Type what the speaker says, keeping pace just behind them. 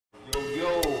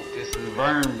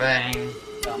VERNBANG,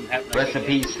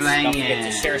 recipe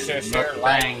slanging, share,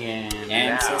 mukbang,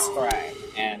 and subscribe.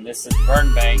 And this is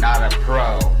VERNBANG. Not a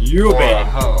pro You or bet. a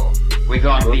hoe. We're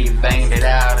gonna be banged it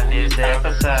out in this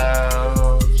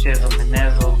episode. Chisel and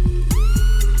nizzle.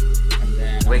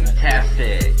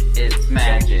 Wicktastic, it's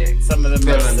magic. Some of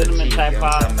them are cinnamon type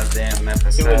pop. Some of them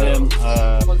episodes. Two of them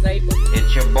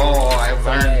It's your boy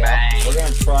VERNBANG. We're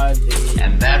gonna try the.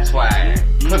 And that's why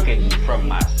cooking from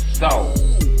my soul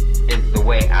is the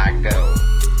way I go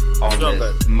on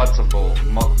this multiple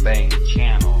mukbang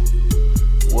channel.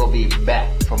 We'll be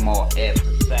back for more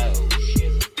episodes.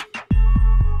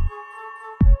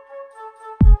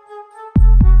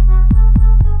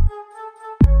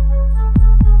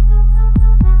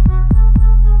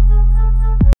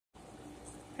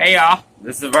 Hey y'all,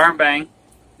 this is VERNBANG,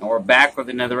 and we're back with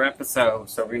another episode.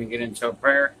 So we're going to get into a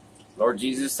prayer. Lord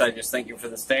Jesus, I just thank you for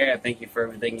this day. I thank you for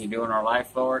everything you do in our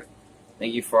life, Lord.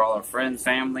 Thank you for all our friends,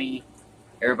 family,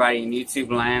 everybody in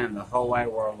YouTube land, and the whole wide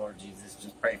world, Lord Jesus.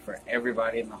 Just pray for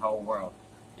everybody in the whole world.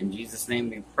 In Jesus' name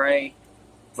we pray.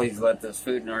 Please let this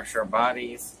food nourish our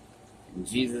bodies. In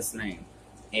Jesus' name,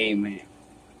 amen.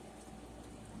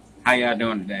 How y'all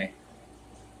doing today?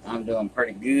 I'm doing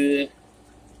pretty good.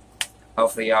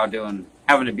 Hopefully y'all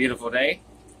having a beautiful day.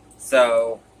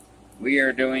 So we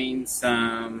are doing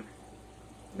some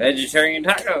vegetarian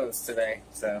tacos today.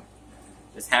 So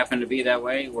just happened to be that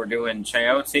way. We're doing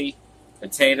chayote,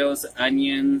 potatoes,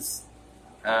 onions,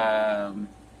 and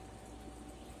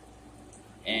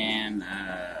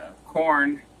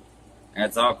corn. And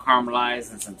it's all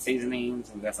caramelized and some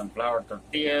seasonings. We got some flour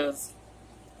tortillas.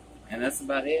 And that's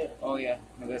about it. Oh yeah,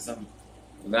 we got some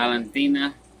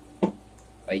Valentina.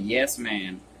 But yes,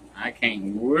 man, I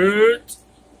can't wait.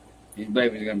 These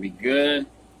babies are going to be good.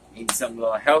 Eat something a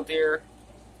little healthier.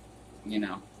 You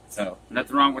know, so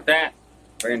nothing wrong with that.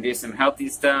 We're going to do some healthy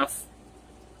stuff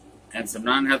and some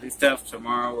non-healthy stuff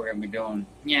tomorrow. We're going to be doing,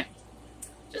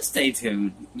 just stay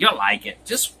tuned. You'll like it.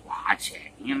 Just watch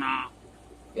it, you know.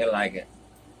 You'll like it.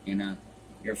 You know,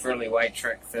 your Furly White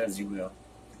Trek says you will.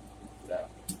 So,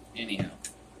 anyhow.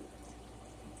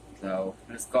 So,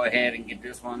 let's go ahead and get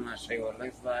this one. I'll show you what it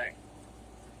looks like.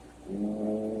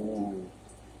 Ooh.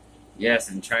 Yes,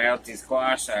 and chayote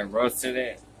squash. I roasted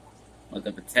it with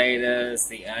the potatoes,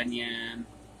 the onion,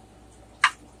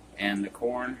 and the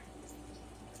corn.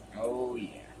 Oh,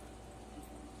 yeah.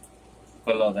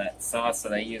 Put a little of that sauce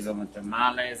that I use on the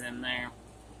tamales in there.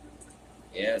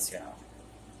 Yes, y'all.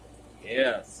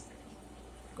 Yes.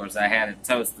 Of course, I had to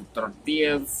toast the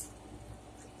tortillas.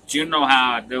 But you know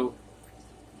how I do.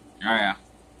 Alright,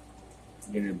 let's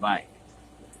give it a bite.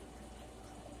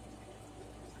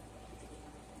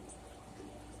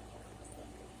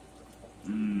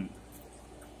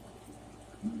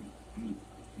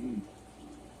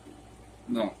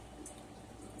 No.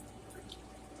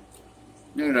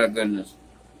 Look at that goodness.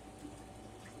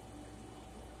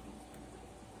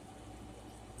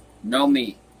 No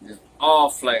meat, just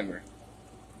all flavor.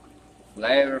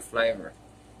 Flavor.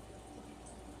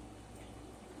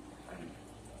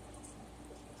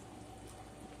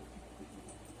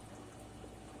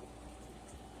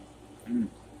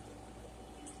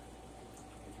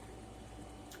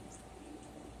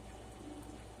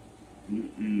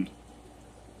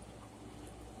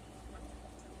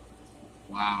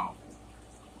 Wow.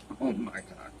 Oh my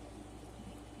God.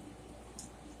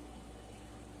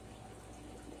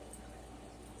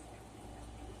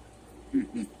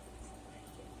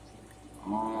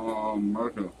 Oh,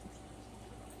 murder.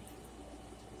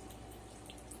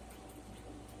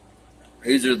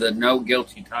 These are the no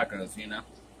guilty tacos, you know.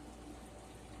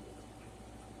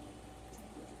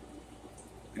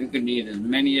 You can eat as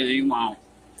many as you want.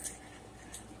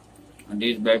 And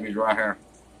these babies right here.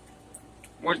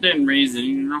 Within reason,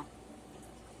 you know.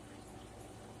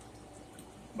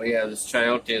 But yeah, this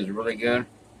chayote is really good.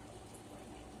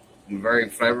 And very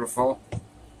flavorful.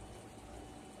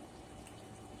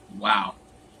 Wow.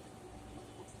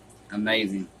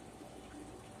 Amazing.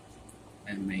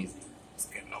 Amazing. Let's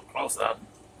get a little close up.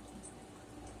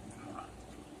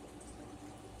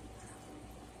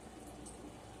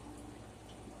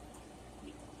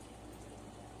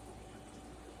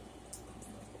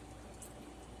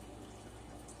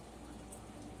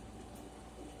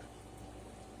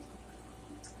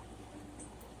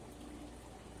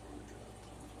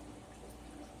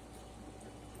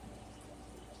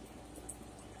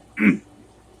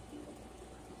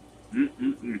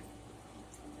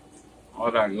 Oh,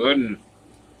 that goodness.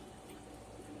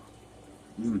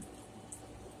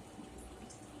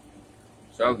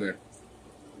 So good.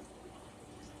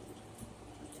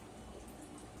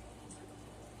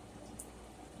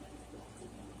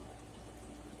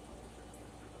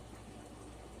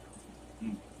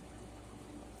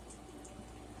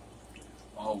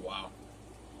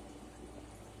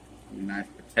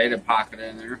 potato pocket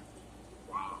in there.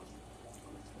 Wow.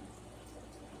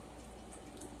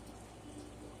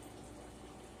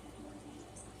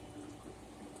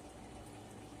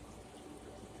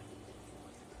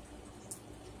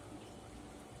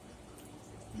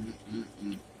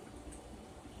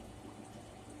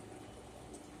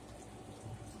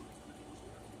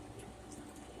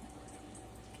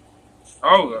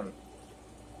 So good.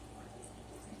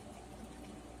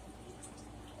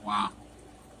 Wow.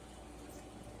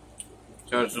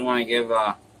 So I just want to give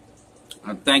a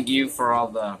thank you for all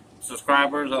the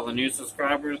subscribers, all the new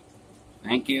subscribers.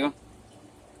 Thank you.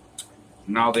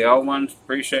 And all the old ones.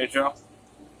 Appreciate y'all.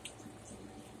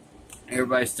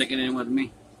 Everybody sticking in with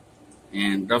me.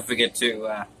 And don't forget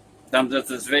to thumbs up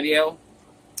this video.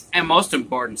 And most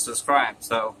important, subscribe.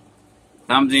 So,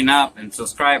 thumbsing up and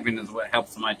subscribing is what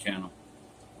helps my channel.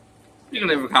 You can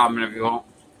leave a comment if you want.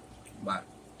 But,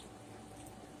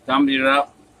 thumbs it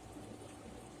up.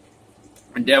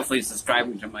 And definitely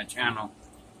subscribing to my channel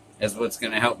is what's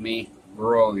going to help me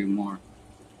grow even more.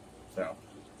 So,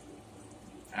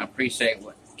 I appreciate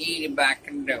what anybody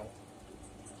can do.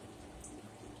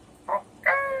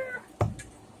 Okay.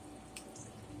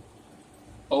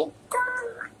 Okay.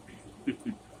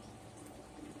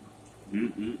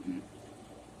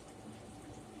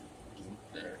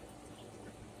 There.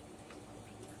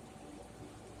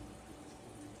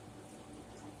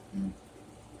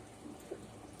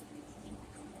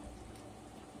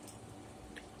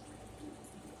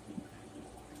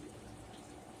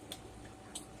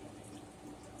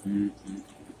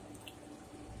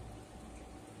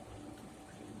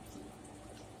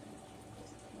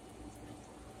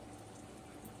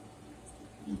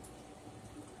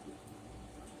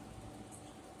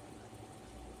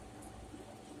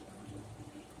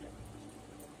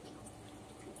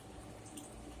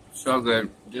 So good.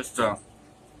 Just a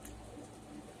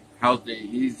healthy,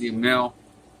 easy meal.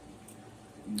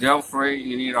 Guilt-free.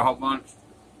 You need a whole bunch.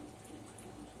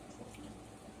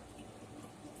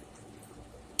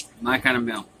 My kind of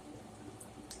meal.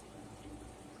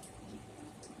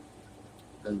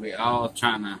 Because we all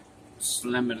trying to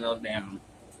slim it all down.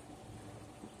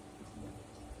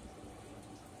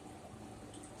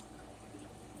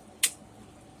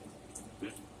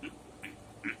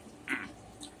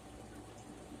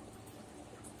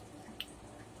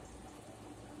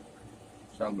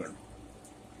 So good.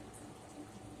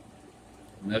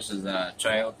 And this is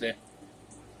Chayote.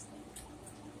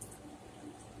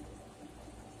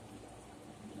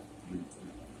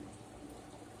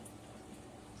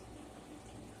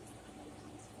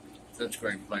 Such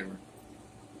great flavor.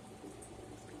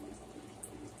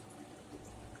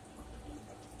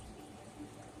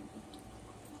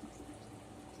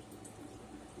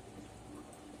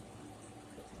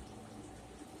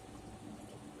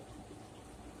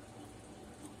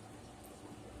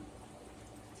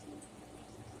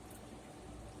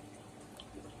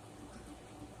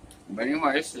 But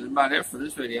anyways, that's about it for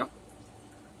this video.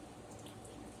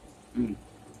 We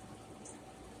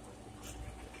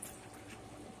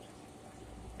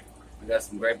got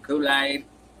some grape Kool-Aid.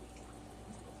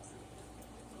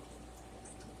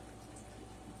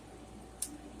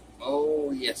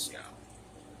 Oh yes, y'all.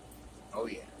 Oh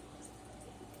yeah.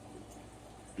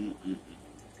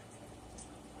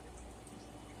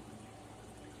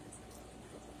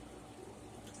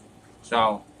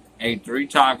 So, ate 3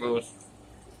 tacos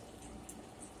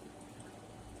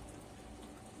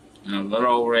in a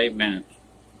little over 8 minutes.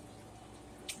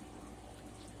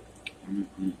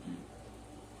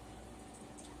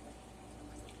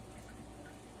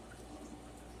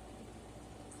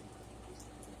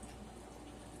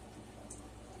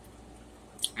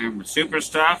 And we're super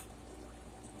stuffed.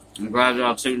 I'm glad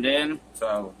y'all tuned in.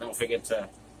 So don't forget to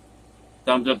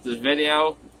thumbs up this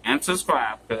video and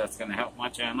subscribe, because that's going to help my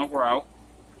channel grow.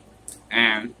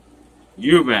 And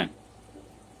you've been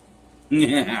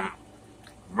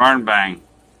VERNBANG.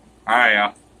 Alright,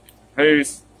 y'all.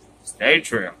 Peace. Stay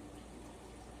true.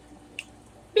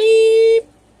 Beep.